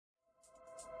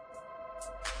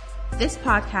This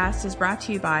podcast is brought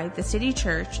to you by The City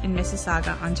Church in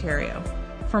Mississauga, Ontario.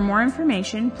 For more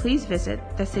information, please visit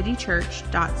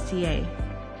thecitychurch.ca.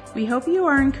 We hope you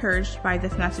are encouraged by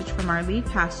this message from our lead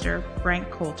pastor,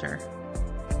 Brent Coulter.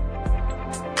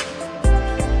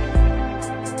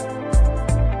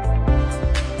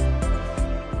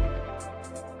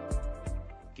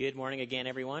 Good morning again,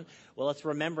 everyone. Well, it's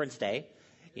Remembrance Day.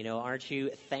 Aren't you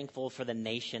thankful for the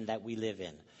nation that we live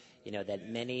in? That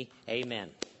many, amen.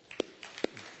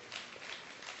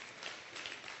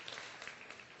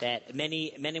 That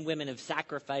many men and women have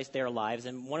sacrificed their lives,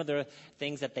 and one of the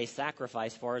things that they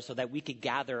sacrificed for is so that we could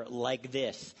gather like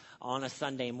this on a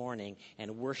Sunday morning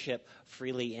and worship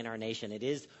freely in our nation. It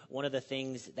is one of the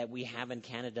things that we have in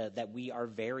Canada that we are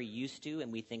very used to,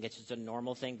 and we think it's just a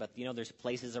normal thing, but there's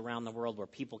places around the world where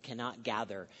people cannot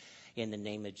gather in the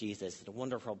name of Jesus. It's a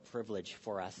wonderful privilege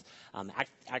for us.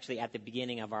 Actually, at the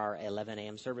beginning of our 11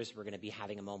 a.m. service, we're going to be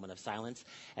having a moment of silence,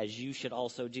 as you should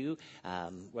also do,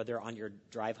 whether on your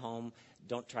drive home.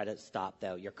 Don't try to stop,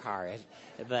 though, your car.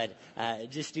 But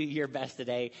just do your best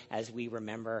today as we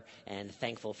remember and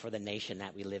thankful for the nation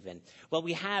that we live in. Well,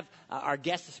 we have our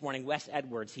guest this morning, Wes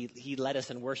Edwards. He led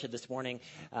us in worship this morning.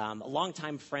 A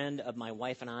longtime friend of my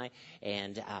wife and I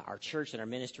and our church and our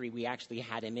ministry. We actually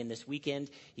had him in this weekend.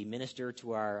 He ministered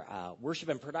to our worship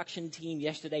and production team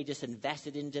yesterday, just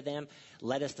invested into them,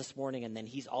 led us this morning, and then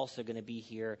he's also going to be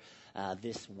here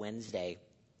this Wednesday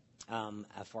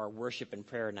for our worship and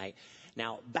prayer night.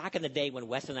 Now, back in the day when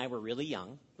Wes and I were really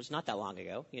young, which is not that long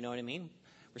ago, you know what I mean?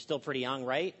 We're still pretty young,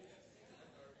 right?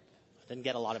 Didn't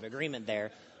get a lot of agreement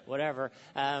there. Whatever.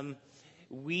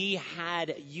 We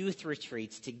had youth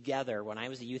retreats together when I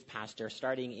was a youth pastor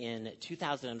starting in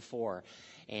 2004.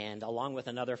 And along with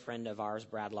another friend of ours,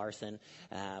 Brad Larson,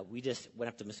 we just went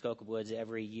up to Muskoka Woods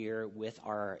every year with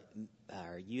our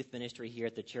youth ministry here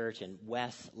at the church, and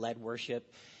Wes led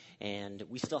worship. And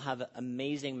we still have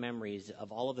amazing memories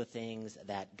of all of the things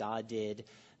that God did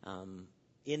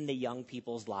in the young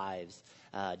people's lives.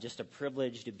 Just a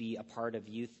privilege to be a part of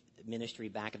youth ministry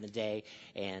back in the day.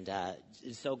 And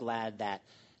so glad that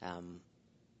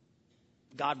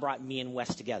God brought me and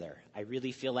Wes together. I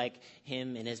really feel like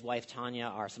him and his wife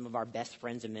Tanya are some of our best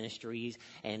friends in ministries,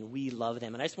 and we love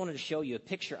them. And I just wanted to show you a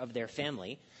picture of their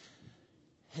family.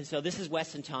 And so this is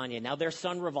Wes and Tanya. Now, their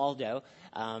son, Rivaldo,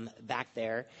 back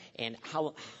there. And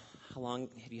how long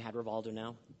have you had Rivaldo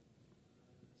now?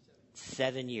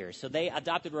 7 years. So they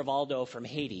adopted Rivaldo from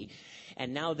Haiti.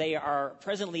 And now they are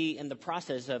presently in the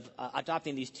process of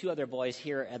adopting these two other boys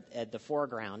here at the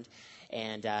foreground.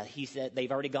 And he said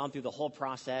they've already gone through the whole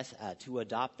process to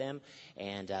adopt them.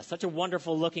 And such a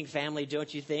wonderful looking family,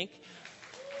 don't you think?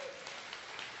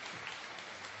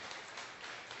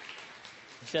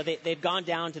 So they've gone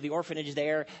down to the orphanage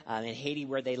there in Haiti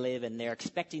where they live, and they're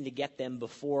expecting to get them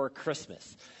before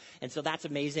Christmas. And so that's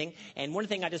amazing. And one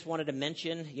thing I just wanted to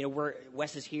mention,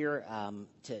 Wes is here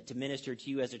to minister to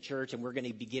you as a church, and we're going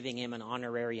to be giving him an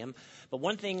honorarium. But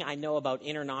one thing I know about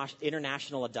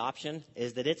international adoption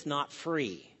is that it's not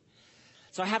free.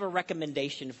 So I have a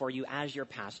recommendation for you as your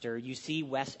pastor. You see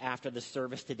Wes after the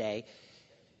service today.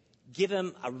 Give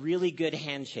him a really good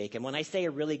handshake. And when I say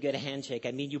a really good handshake,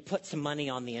 I mean you put some money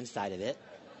on the inside of it.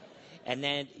 And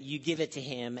then you give it to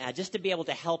him just to be able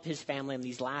to help his family in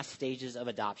these last stages of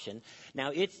adoption.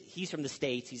 Now, he's from the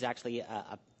States. He's actually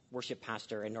a worship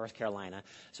pastor in North Carolina.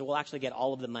 So we'll actually get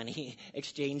all of the money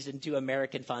exchanged into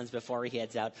American funds before he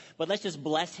heads out. But let's just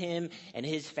bless him and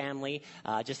his family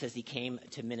just as he came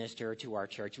to minister to our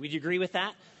church. Would you agree with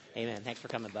that? Amen. Thanks for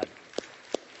coming, bud.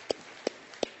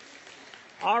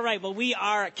 All right, well, we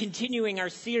are continuing our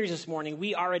series this morning.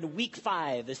 We are in week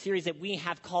 5, the series that we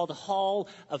have called Hall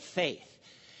of Faith.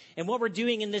 And what we're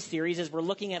doing in this series is we're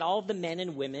looking at all of the men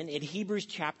and women in Hebrews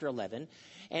chapter 11,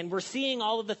 and we're seeing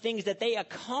all of the things that they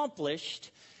accomplished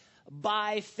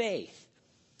by faith,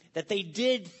 that they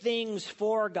did things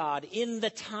for God in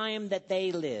the time that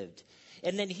they lived.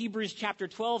 And then Hebrews chapter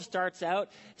 12 starts out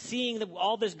seeing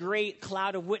all this great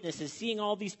cloud of witnesses, seeing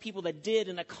all these people that did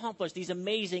and accomplished these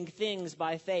amazing things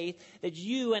by faith, that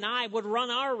you and I would run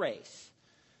our race,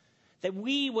 that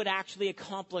we would actually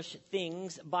accomplish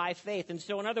things by faith. And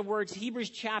so, in other words, Hebrews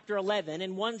chapter 11,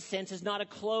 in one sense, is not a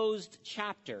closed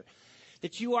chapter,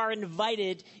 that you are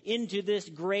invited into this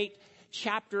great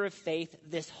chapter of faith,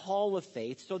 this hall of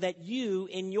faith, so that you,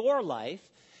 in your life,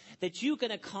 that you can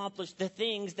accomplish the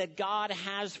things that God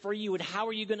has for you. And how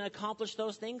are you going to accomplish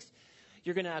those things?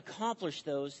 You're going to accomplish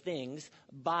those things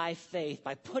by faith,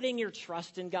 by putting your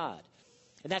trust in God.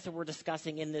 And that's what we're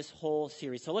discussing in this whole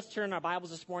series. So let's turn our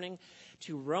Bibles this morning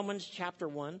to Romans chapter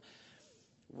 1.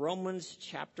 Romans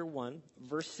chapter 1,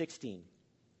 verse 16.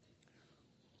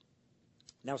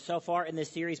 Now, so far in this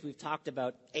series, we've talked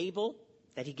about Abel,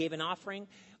 that he gave an offering.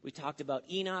 We talked about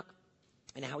Enoch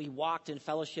and how he walked in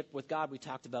fellowship with God. We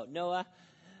talked about Noah,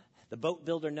 the boat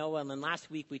builder Noah. And then last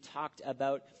week, we talked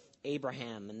about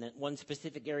Abraham. And that one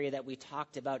specific area that we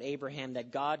talked about Abraham,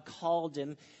 that God called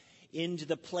him into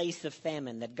the place of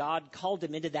famine, that God called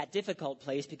him into that difficult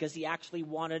place because he actually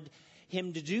wanted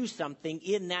him to do something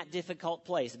in that difficult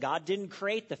place. God didn't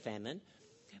create the famine,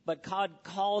 but God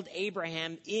called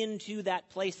Abraham into that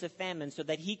place of famine so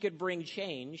that he could bring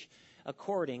change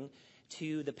according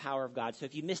to the power of God. So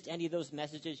if you missed any of those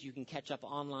messages, you can catch up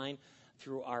online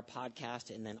through our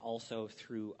podcast and then also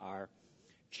through our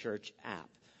church app.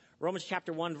 Romans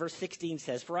chapter 1, verse 16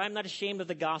 says, "For I am not ashamed of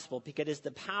the gospel, because it is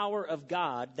the power of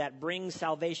God that brings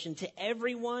salvation to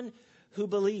everyone who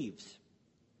believes.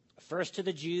 First to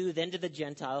the Jew, then to the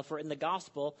Gentile. For in the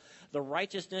gospel, the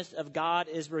righteousness of God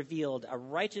is revealed, a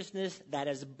righteousness that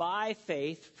is by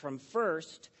faith from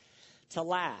first to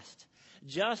last.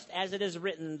 Just as it is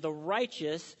written, the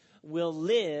righteous will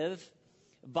live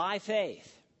by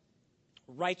faith."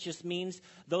 Righteous means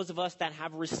those of us that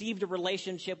have received a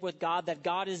relationship with God, that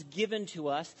God has given to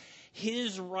us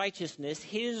his righteousness,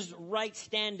 his right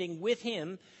standing with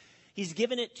him. He's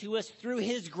given it to us through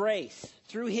his grace,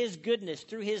 through his goodness,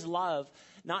 through his love,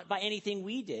 not by anything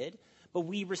we did, but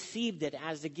we received it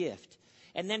as a gift.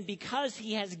 And then because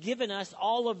he has given us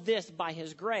all of this by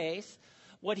his grace,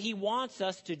 what he wants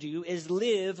us to do is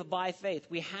live by faith.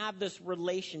 We have this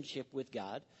relationship with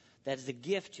God that is a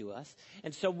gift to us.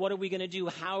 And so what are we going to do?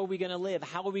 How are we going to live?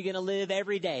 How are we going to live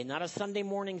every day? Not a Sunday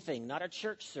morning thing, not a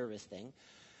church service thing.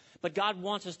 But God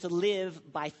wants us to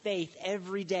live by faith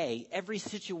every day, every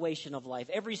situation of life,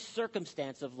 every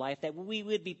circumstance of life, that we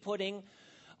would be putting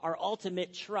our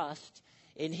ultimate trust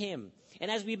in him. And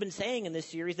as we've been saying in this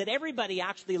series, that everybody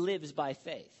actually lives by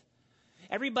faith.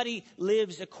 Everybody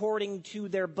lives according to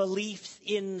their beliefs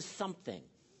in something.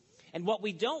 And what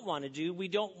we don't want to do, we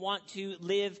don't want to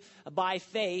live by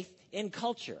faith in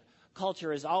culture.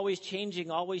 Culture is always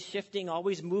changing, always shifting,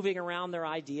 always moving around their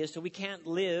ideas, so we can't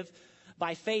live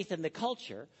by faith in the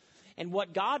culture. And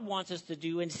what God wants us to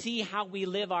do and see how we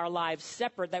live our lives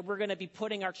separate, that we're going to be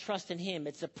putting our trust in him.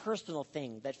 It's a personal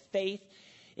thing, that faith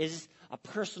is a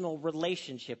personal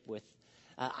relationship with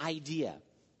idea.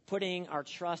 Putting our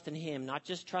trust in him, not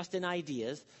just trust in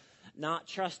ideas, not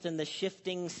trust in the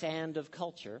shifting sand of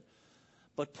culture,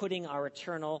 but putting our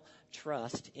eternal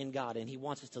trust in God. And he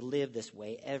wants us to live this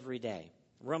way every day.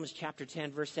 Romans chapter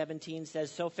 10, verse 17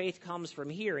 says, "So faith comes from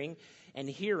hearing, and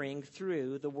hearing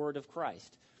through the word of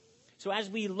Christ." So as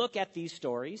we look at these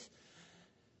stories,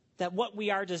 that what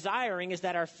we are desiring is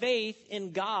that our faith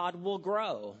in God will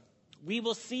grow. We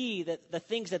will see that the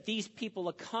things that these people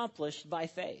accomplished by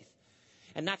faith.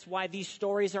 And that's why these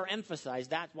stories are emphasized.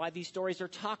 That's why these stories are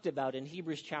talked about in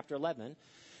Hebrews chapter 11.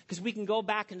 Because we can go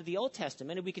back into the Old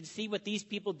Testament and we can see what these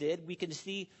people did. We can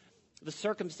see the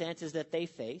circumstances that they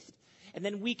faced. And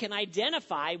then we can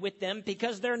identify with them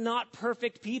because they're not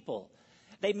perfect people.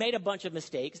 They made a bunch of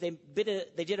mistakes. They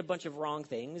did a bunch of wrong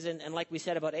things. And like we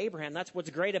said about Abraham, that's what's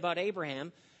great about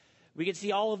Abraham. We can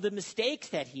see all of the mistakes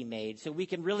that he made. So we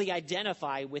can really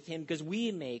identify with him because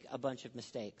we make a bunch of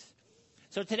mistakes.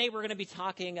 So today we're going to be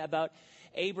talking about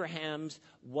Abraham's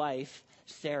wife,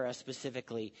 Sarah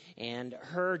specifically, and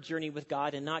her journey with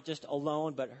God, and not just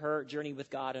alone, but her journey with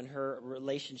God and her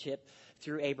relationship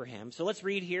through Abraham. So let's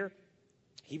read here,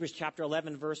 Hebrews chapter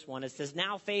 11, verse 1. It says,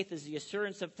 "Now faith is the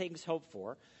assurance of things hoped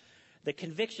for, the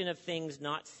conviction of things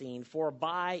not seen. For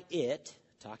by it,"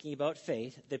 talking about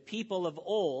faith, "the people of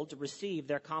old received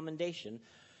their commendation."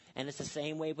 And it's the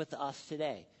same way with us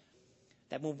today.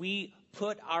 That when we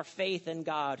put our faith in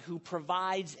God, who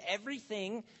provides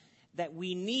everything that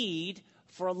we need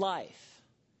for life,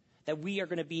 that we are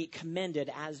going to be commended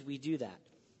as we do that.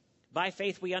 By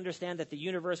faith, we understand that the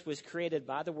universe was created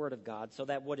by the word of God, so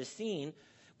that what is seen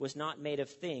was not made of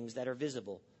things that are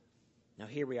visible. Now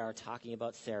here we are talking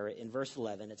about Sarah. In verse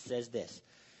 11, it says this,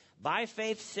 "By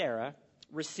faith, Sarah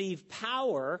received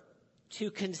power to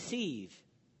conceive,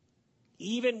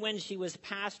 even when she was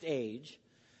past age,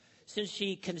 since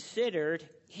she considered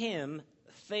him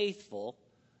faithful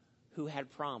who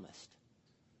had promised."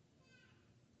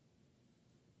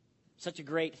 Such a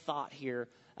great thought here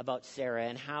about Sarah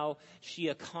and how she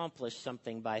accomplished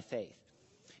something by faith.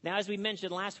 Now, as we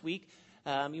mentioned last week,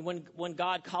 when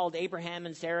God called Abraham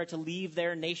and Sarah to leave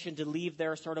their nation, to leave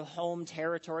their sort of home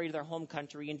territory, their home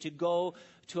country, and to go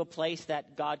to a place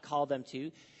that God called them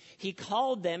to, he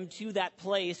called them to that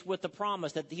place with the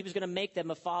promise that he was going to make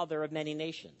them a father of many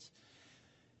nations.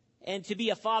 And to be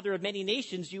a father of many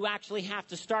nations, you actually have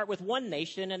to start with one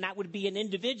nation, and that would be an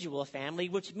individual family,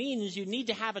 which means you need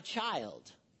to have a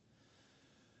child.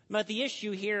 But the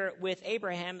issue here with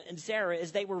Abraham and Sarah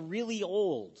is they were really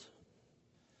old.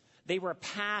 They were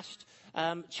past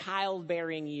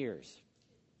childbearing years.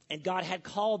 And God had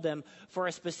called them for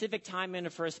a specific time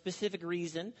and for a specific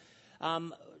reason,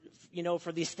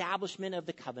 for the establishment of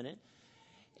the covenant.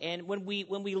 And when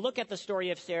we look at the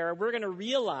story of Sarah, we're going to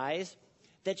realize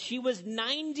that she was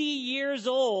 90 years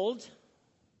old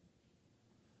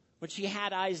when she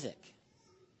had Isaac.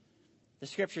 The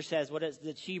scripture says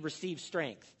that she received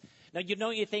strength. Now,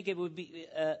 you think it would be,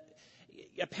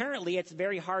 apparently it's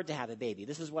very hard to have a baby.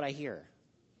 This is what I hear.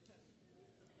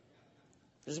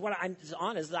 This is what I'm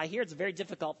honest. I hear it's a very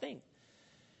difficult thing.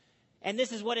 And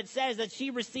this is what it says, that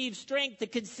she received strength to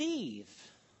conceive.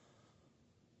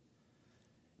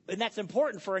 And that's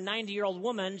important for a 90-year-old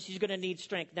woman. She's going to need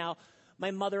strength. Now,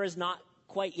 my mother is not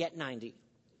quite yet 90.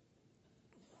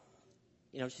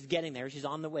 She's getting there. She's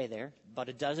on the way there. About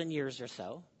a dozen years or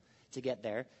so to get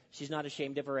there. She's not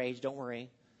ashamed of her age. Don't worry.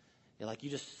 You're like,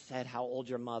 you just said how old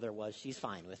your mother was. She's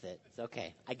fine with it. It's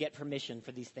okay. I get permission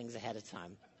for these things ahead of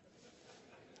time.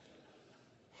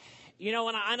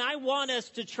 And I want us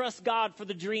to trust God for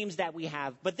the dreams that we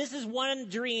have. But this is one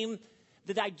dream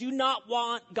that I do not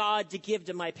want God to give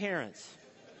to my parents.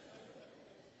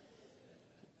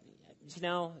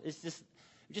 It's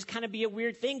just kind of be a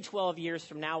weird thing 12 years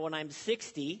from now when I'm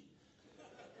 60,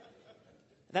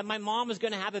 that my mom is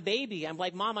going to have a baby. I'm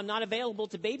like, Mom, I'm not available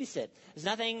to babysit. There's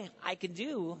nothing I can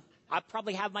do. I'll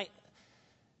probably have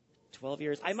 12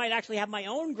 years. I might actually have my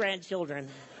own grandchildren.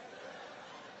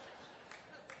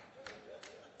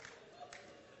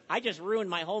 I just ruined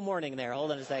my whole morning there.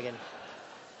 Hold on a second.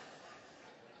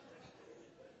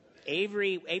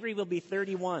 Avery will be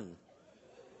 31.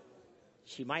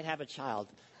 She might have a child.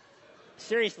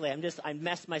 Seriously, I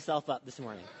messed myself up this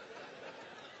morning.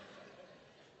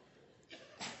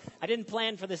 I didn't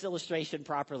plan for this illustration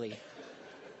properly.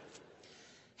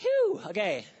 Phew,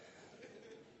 okay.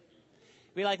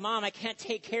 Be like, Mom, I can't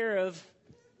take care of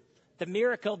the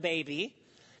miracle baby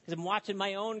because I'm watching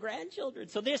my own grandchildren.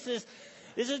 So this is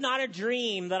not a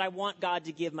dream that I want God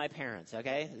to give my parents,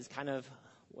 okay? This is kind of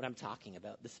what I'm talking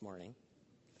about this morning.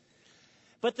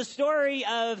 But the story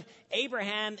of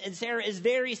Abraham and Sarah is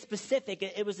very specific.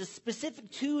 It was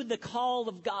specific to the call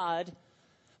of God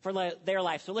for their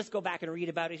life. So let's go back and read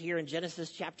about it here in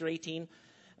Genesis chapter 18,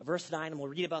 verse 9, and we'll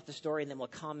read about the story and then we'll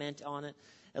comment on it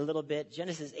a little bit.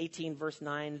 Genesis 18, verse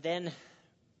 9, then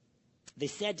they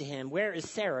said to him, "Where is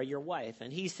Sarah, your wife?"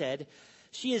 And he said,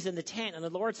 "She is in the tent." And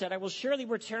the Lord said, "I will surely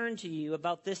return to you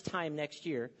about this time next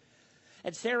year.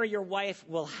 And Sarah, your wife,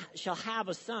 shall have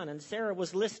a son." And Sarah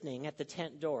was listening at the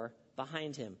tent door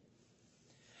behind him.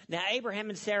 Now Abraham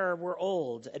and Sarah were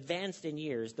old, advanced in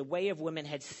years. The way of women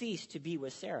had ceased to be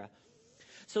with Sarah.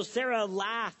 So Sarah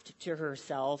laughed to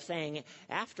herself, saying,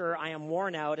 "After I am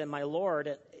worn out and my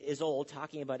Lord is old,"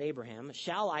 talking about Abraham,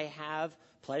 "shall I have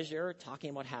pleasure,"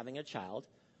 talking about having a child?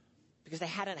 Because they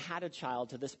hadn't had a child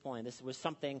to this point. This was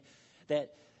something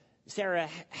that Sarah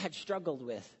had struggled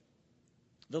with.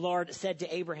 The Lord said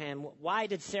to Abraham, "Why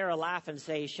did Sarah laugh and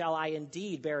say, 'Shall I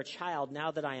indeed bear a child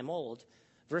now that I am old?'"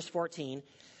 Verse 14,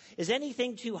 "Is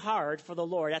anything too hard for the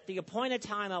Lord? At the appointed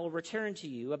time I will return to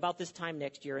you about this time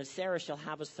next year, and Sarah shall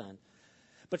have a son."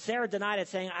 But Sarah denied it,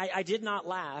 saying, I did not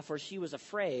laugh, for she was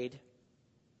afraid.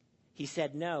 He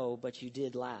said, "No, but you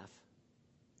did laugh."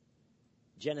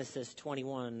 Genesis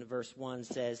 21, verse 1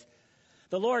 says,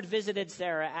 "The Lord visited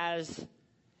Sarah as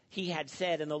he had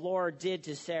said, and the Lord did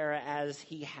to Sarah as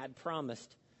he had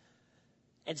promised.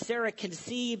 And Sarah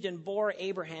conceived and bore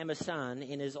Abraham a son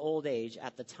in his old age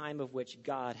at the time of which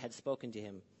God had spoken to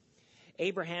him.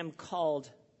 Abraham called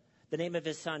the name of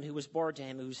his son who was born to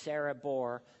him, who Sarah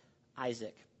bore,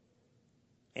 Isaac.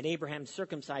 And Abraham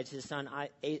circumcised his son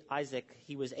Isaac.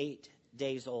 He was 8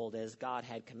 days old, as God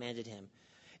had commanded him.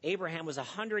 Abraham was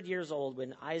 100 years old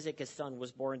when Isaac, his son,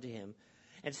 was born to him.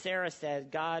 And Sarah said,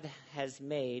 "God has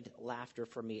made laughter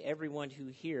for me. Everyone who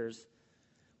hears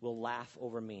will laugh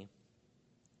over me."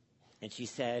 And she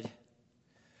said,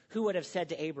 "Who would have said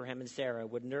to Abraham and Sarah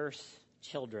would nurse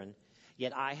children?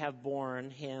 Yet I have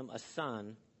borne him a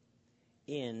son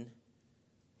in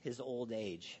his old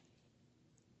age."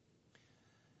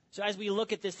 So as we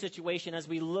look at this situation, as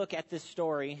we look at this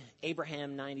story,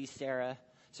 Abraham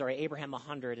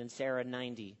 100 and Sarah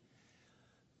 90.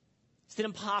 It's an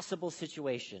impossible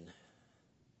situation.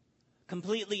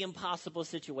 Completely impossible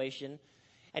situation.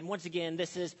 And once again,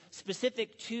 this is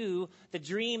specific to the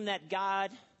dream that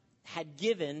God had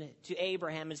given to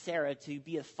Abraham and Sarah to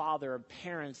be a father,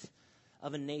 parents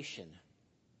of a nation.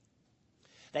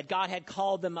 That God had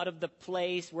called them out of the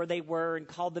place where they were and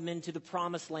called them into the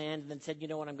promised land and then said, you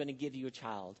know what, I'm going to give you a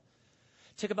child.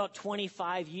 It took about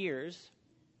 25 years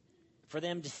for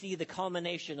them to see the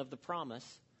culmination of the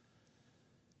promise.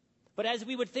 But as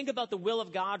we would think about the will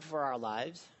of God for our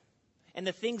lives and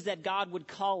the things that God would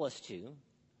call us to,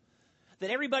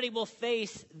 that everybody will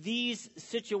face these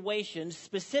situations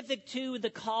specific to the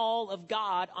call of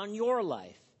God on your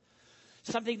life.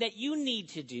 Something that you need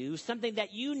to do, something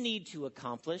that you need to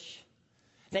accomplish,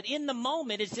 that in the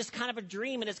moment it's just kind of a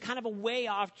dream and it's kind of a way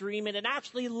off dream and it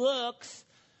actually looks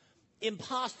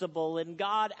impossible. And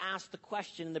God asked the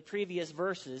question in the previous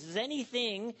verses, is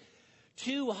anything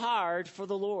too hard for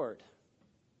the Lord?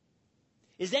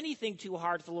 Is anything too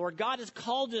hard for the Lord? God has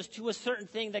called us to a certain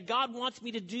thing, that God wants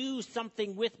me to do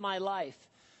something with my life.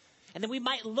 And then we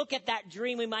might look at that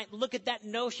dream, we might look at that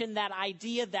notion, that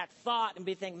idea, that thought, and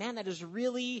be thinking, man, that is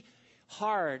really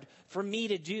hard for me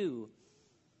to do.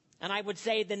 And I would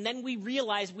say, then we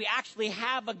realize we actually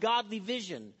have a godly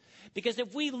vision. Because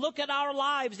if we look at our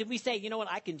lives and we say, you know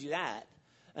what, I can do that,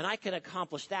 and I can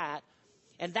accomplish that,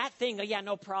 and that thing, oh yeah,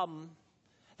 no problem,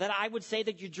 then I would say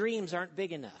that your dreams aren't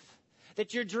big enough.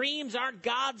 That your dreams aren't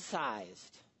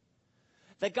God-sized.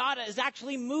 That God is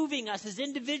actually moving us as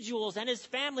individuals and as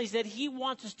families, that He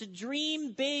wants us to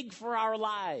dream big for our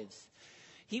lives.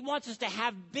 He wants us to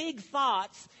have big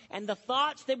thoughts, and the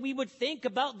thoughts that we would think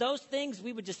about those things,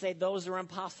 we would just say those are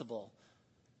impossible.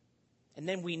 And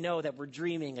then we know that we're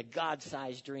dreaming a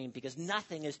God-sized dream, because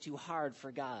nothing is too hard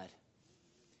for God.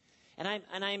 And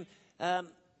I'm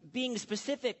being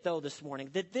specific, though, this morning,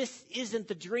 that this isn't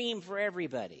the dream for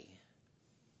everybody.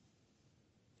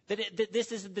 That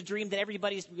this isn't the dream that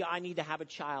everybody's, I need to have a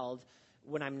child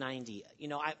when I'm 90. You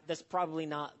know, that's probably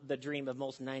not the dream of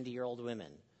most 90-year-old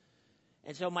women.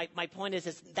 And so my point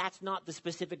is that's not the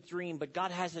specific dream, but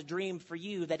God has a dream for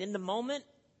you that in the moment,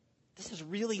 this is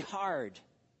really hard.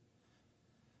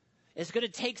 It's going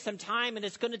to take some time and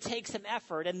it's going to take some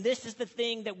effort. And this is the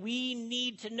thing that we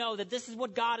need to know, that this is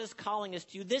what God is calling us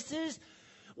to. This is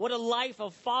what a life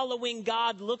of following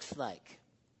God looks like.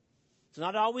 It's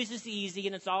not always as easy,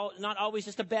 and it's not always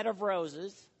just a bed of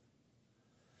roses.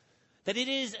 That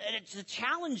it's a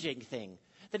challenging thing.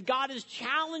 That God is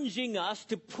challenging us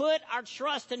to put our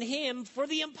trust in Him for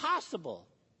the impossible.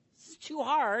 It's too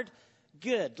hard.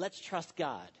 Good. Let's trust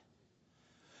God.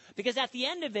 Because at the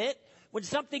end of it, when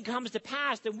something comes to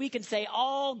pass, then we can say,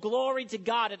 all glory to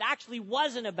God. It actually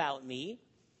wasn't about me.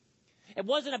 It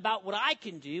wasn't about what I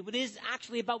can do, but it is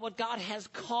actually about what God has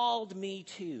called me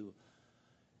to.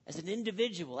 As an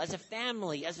individual, as a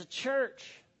family, as a church.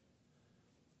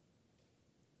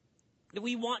 That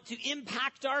we want to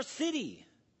impact our city.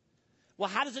 Well,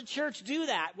 how does a church do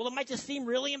that? Well, it might just seem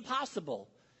really impossible.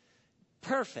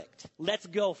 Perfect. Let's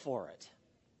go for it.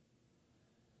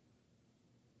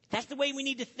 That's the way we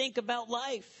need to think about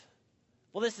life.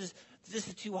 Well, this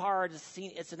is too hard.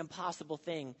 It's an impossible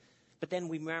thing. But then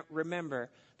we remember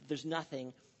that there's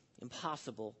nothing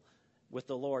impossible with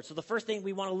the Lord. So the first thing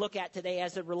we want to look at today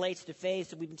as it relates to faith,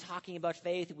 so we've been talking about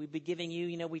faith, we've been giving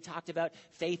you, we talked about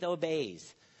faith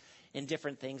obeys and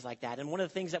different things like that. And one of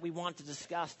the things that we want to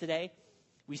discuss today,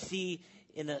 we see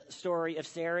in the story of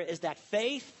Sarah, is that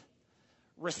faith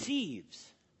receives.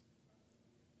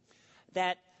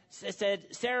 That it said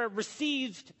Sarah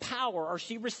received power, or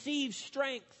she received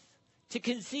strength to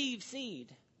conceive seed.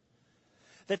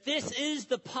 That this is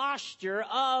the posture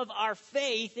of our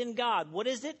faith in God. What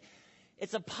is it?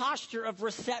 It's a posture of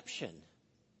reception.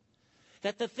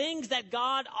 That the things that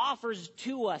God offers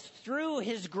to us through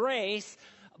His grace,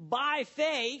 by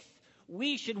faith,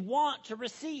 we should want to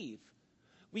receive.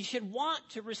 We should want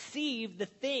to receive the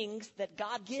things that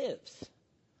God gives.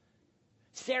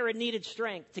 Sarah needed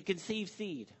strength to conceive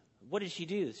seed. What did she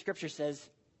do? Scripture says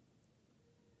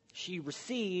she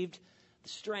received the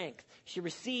strength. She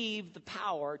received the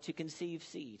power to conceive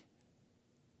seed.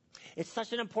 It's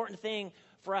such an important thing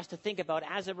for us to think about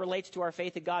as it relates to our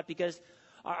faith in God, because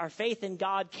our faith in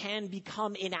God can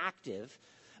become inactive,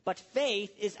 but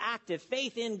faith is active.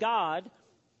 Faith in God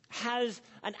has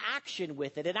an action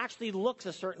with it. It actually looks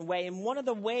a certain way, and one of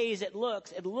the ways it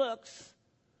looks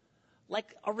like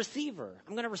a receiver.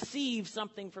 I'm going to receive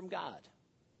something from God.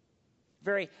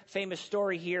 Very famous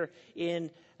story here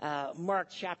in Mark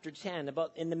chapter 10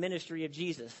 about in the ministry of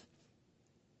Jesus.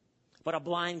 But a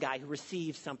blind guy who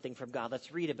received something from God.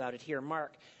 Let's read about it here.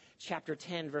 Mark chapter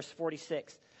 10, verse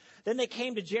 46. Then they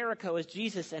came to Jericho as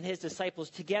Jesus and his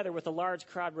disciples, together with a large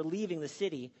crowd, were leaving the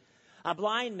city. A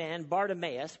blind man,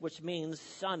 Bartimaeus, which means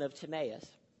son of Timaeus,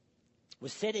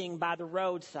 was sitting by the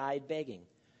roadside begging.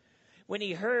 When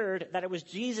he heard that it was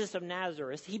Jesus of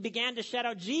Nazareth, he began to shout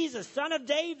out, "Jesus, Son of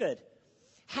David,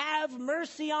 have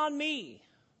mercy on me."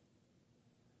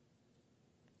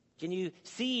 Can you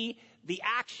see the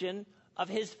action of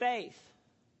his faith?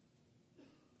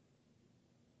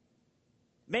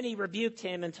 Many rebuked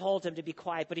him and told him to be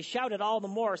quiet, but he shouted all the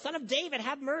more, "Son of David,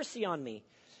 have mercy on me."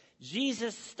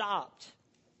 Jesus stopped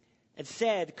and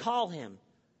said, "Call him."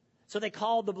 So they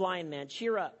called the blind man.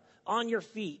 "Cheer up, on your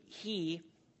feet, he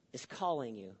is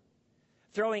calling you."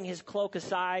 Throwing his cloak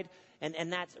aside,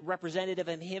 and that's representative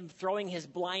of him throwing his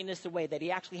blindness away, that he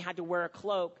actually had to wear a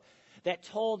cloak that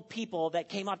told people that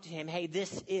came up to him, hey,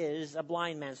 this is a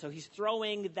blind man. So he's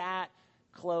throwing that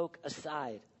cloak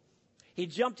aside. He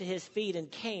jumped to his feet and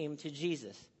came to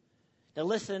Jesus. Now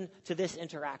listen to this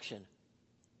interaction.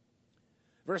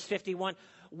 Verse 51,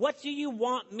 "What do you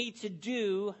want me to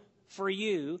do for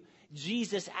you?"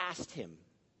 Jesus asked him.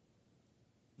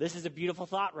 This is a beautiful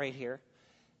thought right here.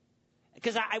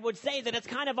 Because I would say that it's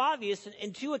kind of obvious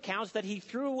in two accounts that he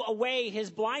threw away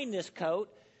his blindness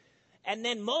coat, and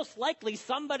then most likely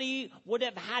somebody would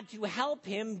have had to help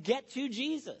him get to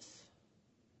Jesus.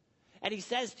 And he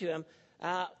says to him,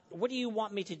 "What do you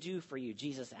want me to do for you?"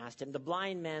 Jesus asked him. The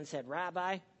blind man said,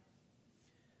 "Rabbi,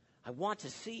 I want to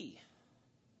see."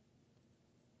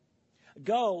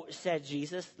 "Go," said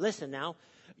Jesus. Listen now.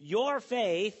 "Your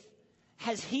faith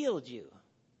has healed you."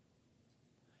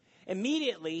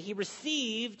 Immediately, he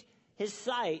received his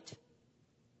sight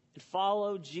and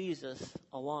followed Jesus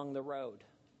along the road.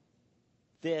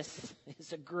 This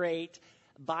is a great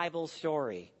Bible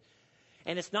story.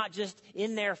 And it's not just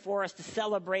in there for us to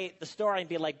celebrate the story and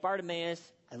be like,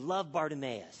 Bartimaeus, I love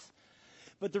Bartimaeus.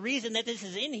 But the reason that this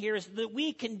is in here is that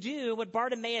we can do what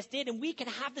Bartimaeus did, and we can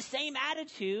have the same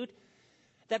attitude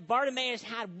that Bartimaeus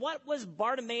had. What was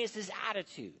Bartimaeus'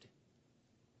 attitude?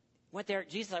 Went there,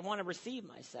 "Jesus, I want to receive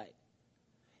my sight."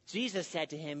 Jesus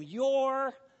said to him,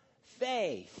 "Your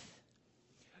faith,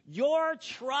 your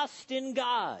trust in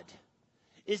God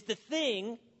is the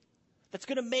thing that's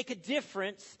going to make a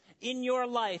difference in your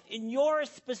life, in your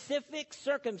specific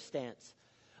circumstance."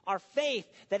 Our faith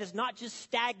that is not just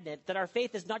stagnant, that our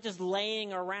faith is not just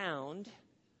laying around,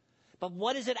 but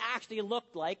what does it actually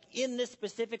look like in this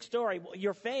specific story? Well,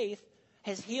 your faith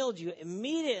has healed you.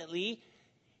 Immediately,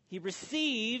 he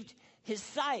received his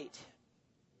sight.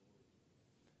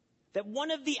 That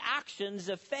one of the actions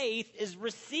of faith is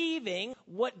receiving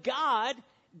what God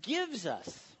gives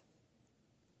us.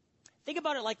 Think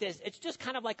about it like this. It's just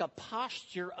kind of like a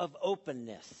posture of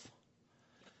openness.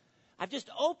 I've just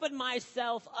opened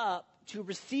myself up to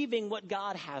receiving what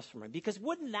God has for me. Because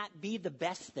wouldn't that be the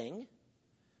best thing?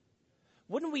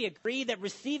 Wouldn't we agree that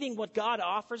receiving what God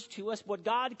offers to us, what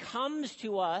God comes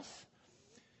to us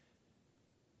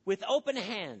with open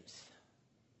hands?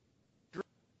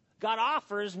 God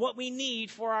offers what we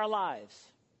need for our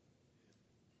lives.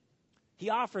 He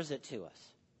offers it to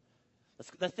us.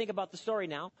 Let's think about the story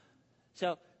now.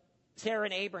 So Sarah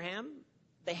and Abraham,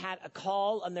 they had a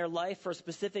call on their life for a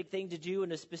specific thing to do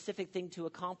and a specific thing to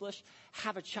accomplish.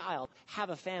 Have a child, have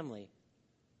a family.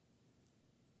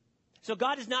 So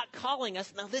God is not calling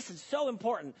us. Now this is so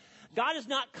important. God is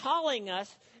not calling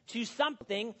us to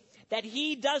something that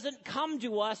he doesn't come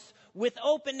to us with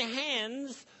open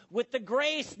hands, with the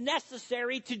grace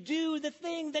necessary to do the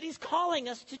thing that he's calling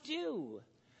us to do.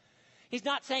 He's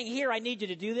not saying, here, I need you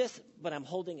to do this, but I'm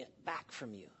holding it back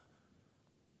from you.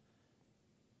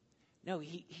 No,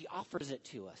 he offers it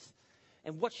to us.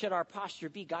 And what should our posture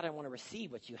be? God, I want to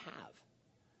receive what you have.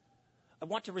 I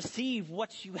want to receive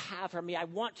what you have for me. I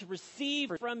want to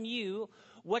receive from you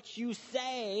what you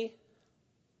say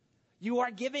you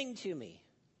are giving to me.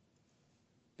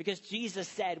 Because Jesus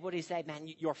said, what did he say? Man,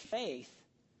 your faith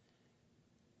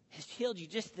has healed you.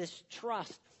 Just this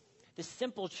trust, this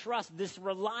simple trust, this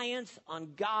reliance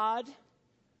on God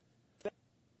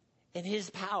and his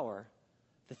power.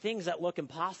 The things that look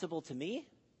impossible to me,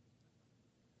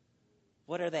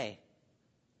 what are they?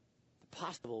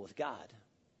 Possible with God.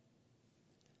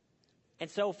 And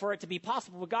so for it to be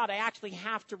possible with God, I actually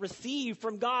have to receive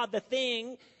from God the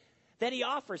thing that he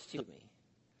offers to me.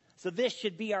 So this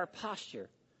should be our posture.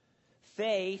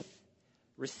 Faith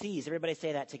receives. Everybody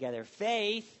say that together.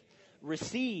 Faith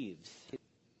receives.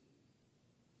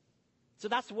 So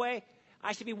that's the way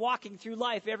I should be walking through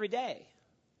life every day.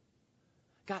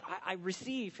 God, I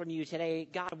receive from you today,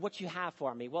 God, what you have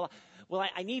for me. Well,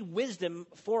 I need wisdom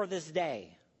for this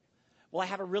day. Well, I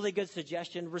have a really good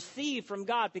suggestion. Receive from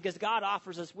God because God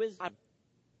offers us wisdom.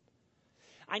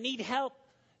 I need help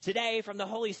today from the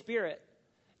Holy Spirit.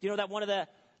 You know that one of the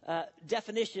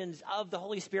definitions of the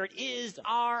Holy Spirit is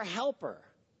our helper.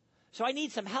 So I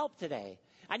need some help today.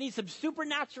 I need some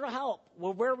supernatural help.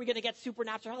 Well, where are we going to get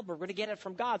supernatural help? We're going to get it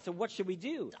from God. So what should we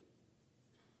do?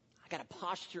 I got a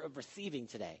posture of receiving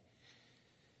today.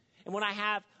 And when I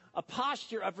have a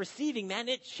posture of receiving, man,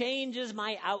 it changes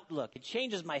my outlook. It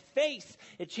changes my face.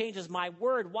 It changes my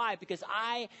word. Why? Because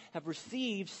I have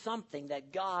received something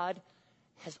that God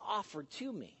has offered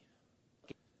to me.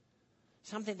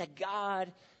 Something that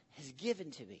God has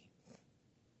given to me.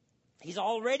 He's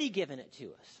already given it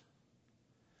to us.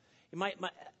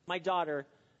 My daughter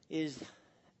is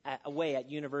away at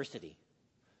university.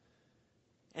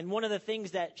 And one of the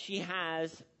things that she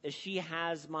has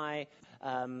is my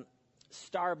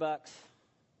Starbucks.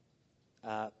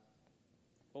 I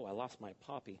lost my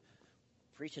poppy.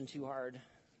 Preaching too hard.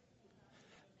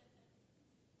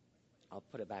 I'll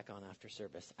put it back on after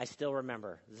service. I still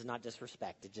remember. This is not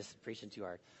disrespect. It's just preaching too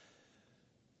hard.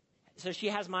 So she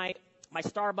has my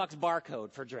Starbucks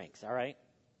barcode for drinks, all right?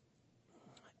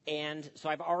 And so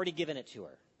I've already given it to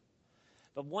her.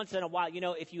 But once in a while,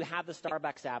 if you have the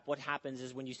Starbucks app, what happens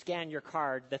is when you scan your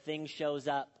card, the thing shows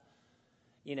up,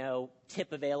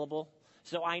 tip available.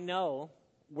 So I know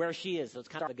where she is. So it's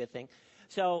kind of a good thing.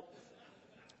 So,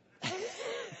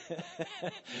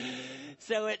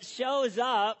 so it shows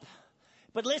up.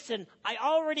 But listen, I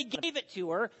already gave it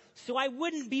to her, so I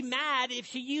wouldn't be mad if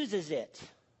she uses it.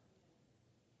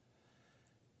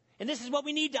 And this is what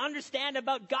we need to understand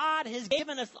about God. Has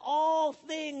given us all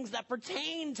things that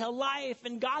pertain to life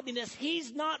and godliness.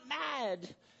 He's not mad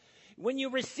when you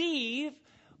receive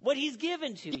what He's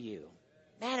given to you.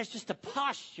 Man, it's just a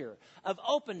posture of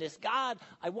openness. God,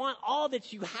 I want all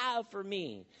that you have for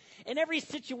me. In every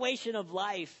situation of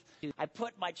life, I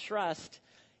put my trust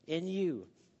in you.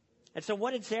 And so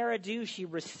what did Sarah do? She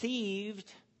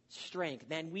received strength.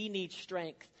 Man, we need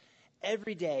strength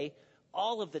every day,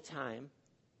 all of the time,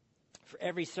 for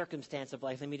every circumstance of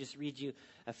life. Let me just read you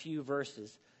a few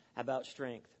verses about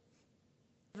strength.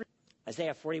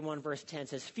 Isaiah 41 verse 10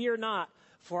 says, "Fear not,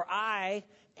 for I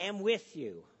am with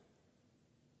you.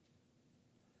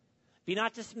 Be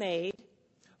not dismayed,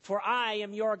 for I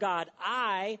am your God.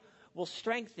 I will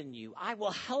strengthen you. I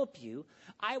will help you.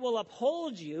 I will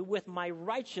uphold you with my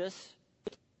righteous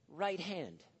right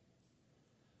hand."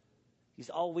 He's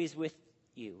always with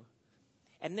you.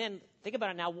 And then think about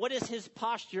it now. What is His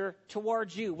posture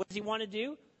towards you? What does He want to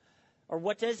do? Or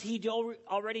what does He do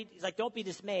already? He's like, don't be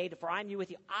dismayed, for I'm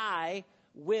with you. I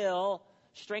will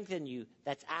strengthen you.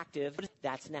 That's active.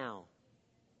 That's now.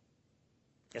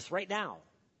 It's right now.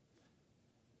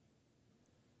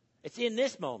 It's in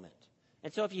this moment.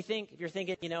 And so if you're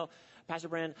thinking, Pastor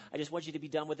Brandon, I just want you to be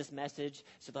done with this message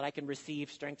so that I can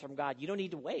receive strength from God. You don't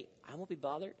need to wait. I won't be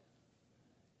bothered.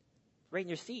 Right in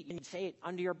your seat, you need to say it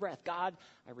under your breath. God,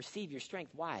 I receive your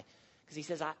strength. Why? Because He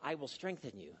says, I will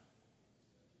strengthen you.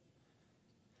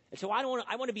 And so I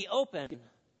want to be open.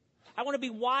 I want to be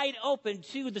wide open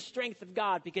to the strength of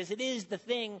God, because it is the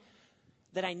thing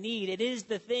that I need. It is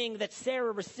the thing that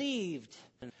Sarah received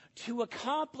to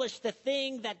accomplish the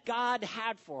thing that God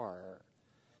had for her.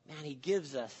 Man, He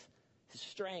gives us His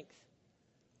strength.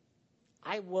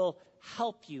 I will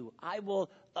help you. I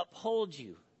will uphold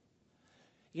you.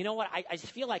 You know what? I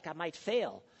just feel like I might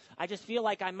fail. I just feel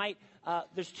like I might,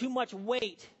 there's too much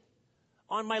weight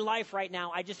on my life right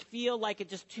now. I just feel like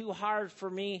it's just too hard for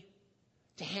me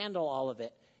to handle all of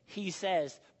it. He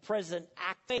says, present,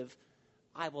 active,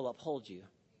 I will uphold you.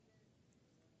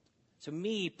 So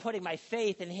me putting my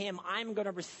faith in Him, I'm going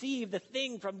to receive the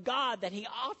thing from God that He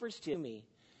offers to me.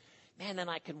 Man, then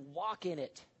I can walk in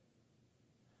it.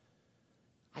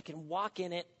 I can walk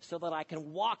in it so that I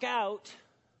can walk out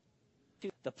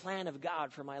the plan of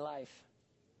God for my life.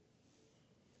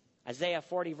 Isaiah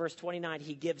 40 verse 29,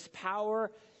 He gives power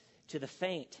to the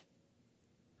faint.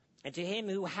 And to him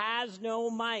who has no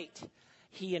might,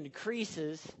 He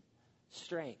increases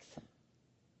strength.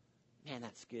 Man,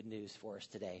 that's good news for us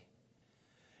today.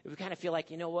 If we kind of feel like,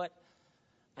 you know what?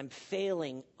 I'm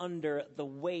failing under the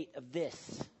weight of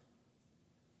this.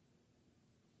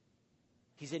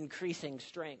 He's increasing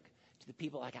strength to the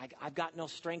people. Like, I've got no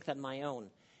strength on my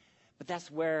own. But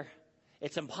that's where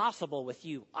it's impossible with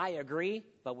you. I agree,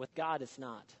 but with God it's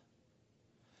not.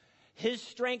 His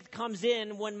strength comes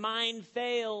in when mine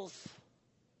fails.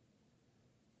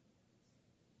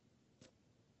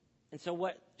 And so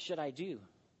what should I do?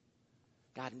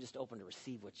 God, I'm just open to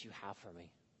receive what you have for me.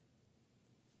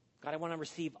 God, I want to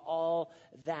receive all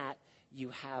that you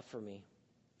have for me.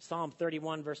 Psalm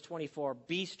 31 verse 24,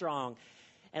 "Be strong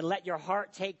and let your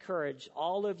heart take courage,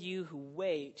 all of you who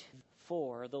wait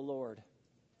for the Lord."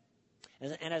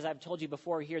 And as I've told you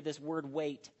before here, this word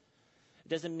wait, it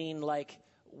doesn't mean like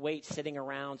wait sitting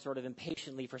around sort of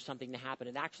impatiently for something to happen.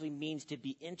 It actually means to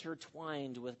be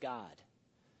intertwined with God.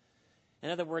 In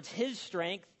other words, his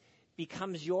strength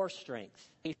becomes your strength.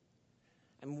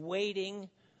 I'm waiting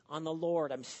on the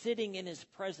Lord. I'm sitting in his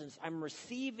presence. I'm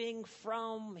receiving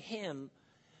from him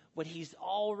what he's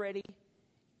already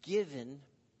given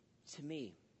to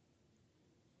me.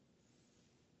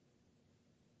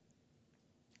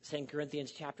 2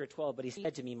 Corinthians chapter 12, but he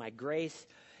said to me, my grace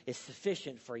is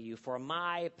sufficient for you, for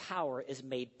my power is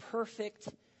made perfect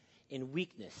in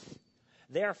weakness.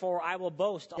 Therefore, I will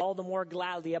boast all the more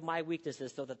gladly of my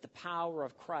weaknesses, so that the power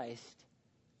of Christ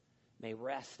may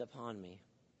rest upon me.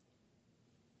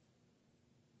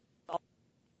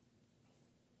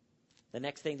 The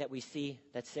next thing that we see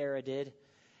that Sarah did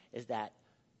is that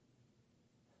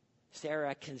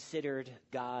Sarah considered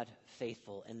God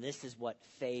faithful, and this is what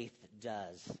faith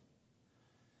does.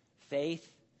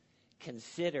 Faith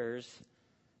considers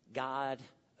God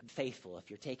faithful. If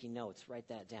you're taking notes, write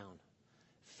that down.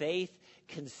 Faith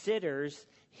considers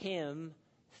him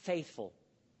faithful.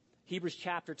 Hebrews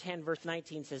chapter 10, verse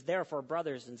 19 says, therefore,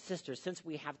 brothers and sisters, since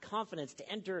we have confidence to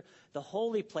enter the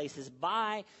holy places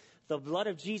by the blood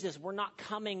of Jesus, we're not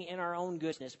coming in our own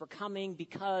goodness. We're coming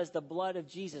because the blood of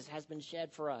Jesus has been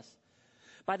shed for us.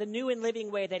 By the new and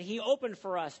living way that he opened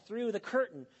for us through the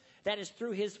curtain, that is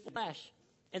through his flesh.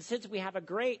 And since we have a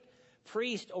great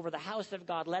priest over the house of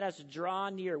God, let us draw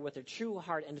near with a true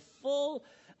heart and full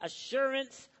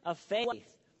assurance of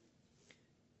faith,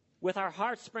 with our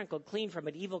hearts sprinkled clean from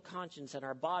an evil conscience and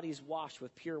our bodies washed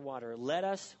with pure water. Let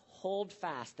us hold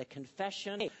fast the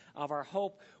confession of our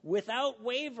hope without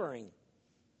wavering.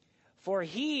 For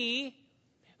he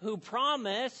who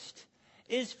promised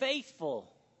is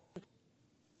faithful.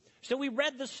 So we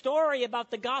read the story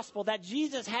about the gospel, that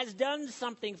Jesus has done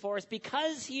something for us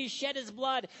because he has shed his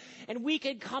blood, and we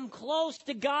can come close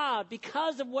to God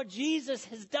because of what Jesus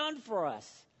has done for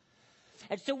us.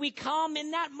 And so we come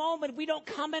in that moment. We don't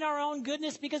come in our own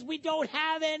goodness because we don't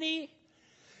have any.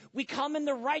 We come in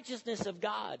the righteousness of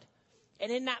God.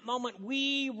 And in that moment,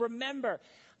 we remember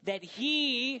that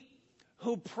he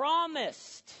who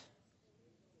promised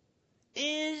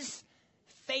is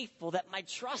faithful, that my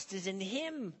trust is in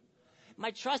him.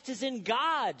 My trust is in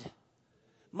God.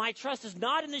 My trust is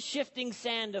not in the shifting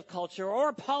sand of culture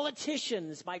or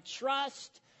politicians. My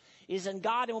trust is in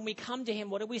God. And when we come to him,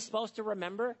 what are we supposed to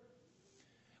remember?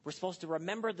 We're supposed to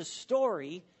remember the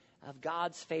story of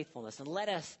God's faithfulness. And let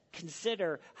us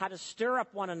consider how to stir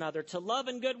up one another to love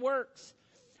and good works,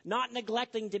 not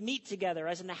neglecting to meet together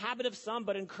as in the habit of some,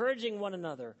 but encouraging one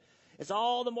another. It's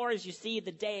all the more as you see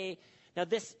the day. Now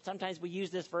sometimes we use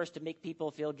this verse to make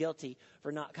people feel guilty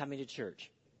for not coming to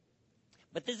church.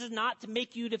 But this is not to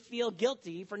make you to feel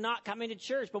guilty for not coming to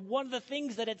church. But one of the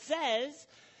things that it says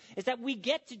is that we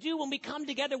get to do when we come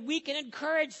together, we can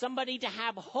encourage somebody to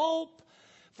have hope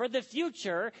for the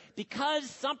future because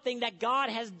something that God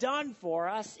has done for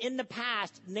us in the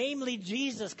past, namely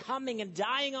Jesus coming and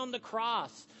dying on the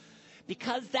cross.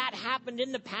 Because that happened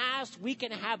in the past, we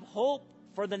can have hope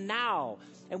for the now,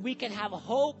 and we can have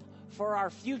hope for our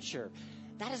future.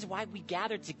 That is why we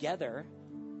gather together.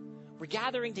 We're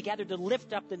gathering together to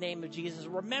lift up the name of Jesus.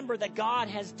 Remember that God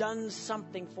has done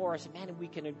something for us, and we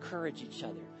can encourage each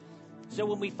other. So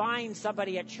when we find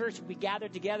somebody at church, we gather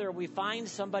together, or we find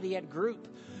somebody at group,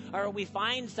 or we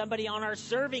find somebody on our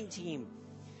serving team,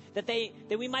 that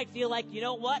we might feel like, you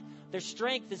know what? Their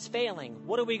strength is failing.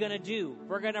 What are we going to do?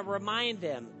 We're going to remind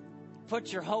them,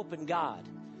 put your hope in God.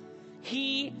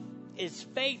 He is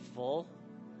faithful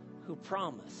who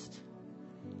promised.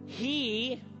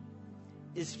 He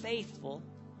is faithful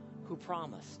who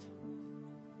promised.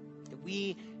 That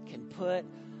we can put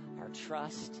our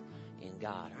trust in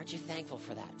God. Aren't you thankful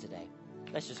for that today?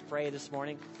 Let's just pray this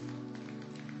morning.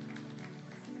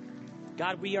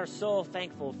 God, we are so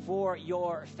thankful for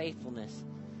your faithfulness.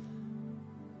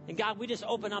 And God, we just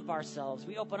open up ourselves.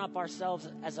 We open up ourselves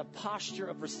as a posture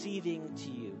of receiving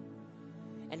to you.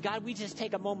 And God, we just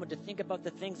take a moment to think about the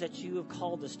things that you have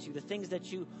called us to, the things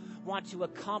that you want to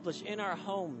accomplish in our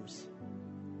homes,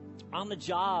 on the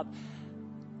job,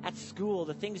 at school,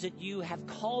 the things that you have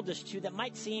called us to that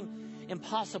might seem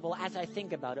impossible as I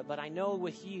think about it, but I know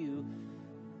with you,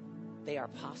 they are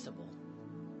possible.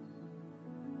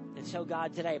 And so,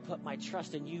 God, today I put my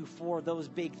trust in you for those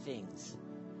big things.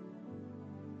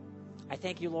 I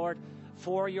thank you, Lord,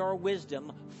 for your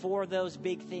wisdom for those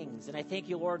big things. And I thank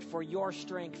you, Lord, for your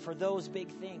strength for those big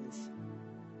things.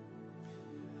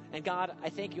 And God, I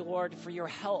thank you, Lord, for your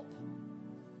help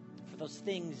for those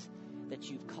things that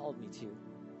you've called me to.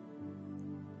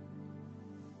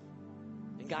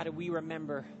 And God, we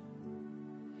remember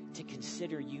to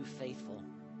consider you faithful.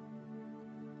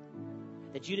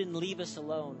 that you didn't leave us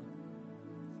alone,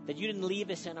 that you didn't leave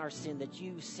us in our sin, that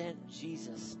you sent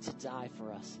Jesus to die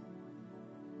for us.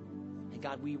 And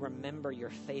God, we remember your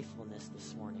faithfulness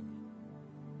this morning.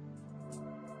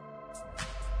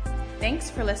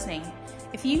 Thanks for listening.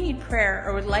 If you need prayer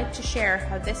or would like to share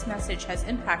how this message has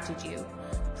impacted you,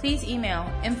 please email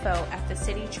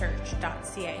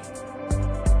info@thecitychurch.ca.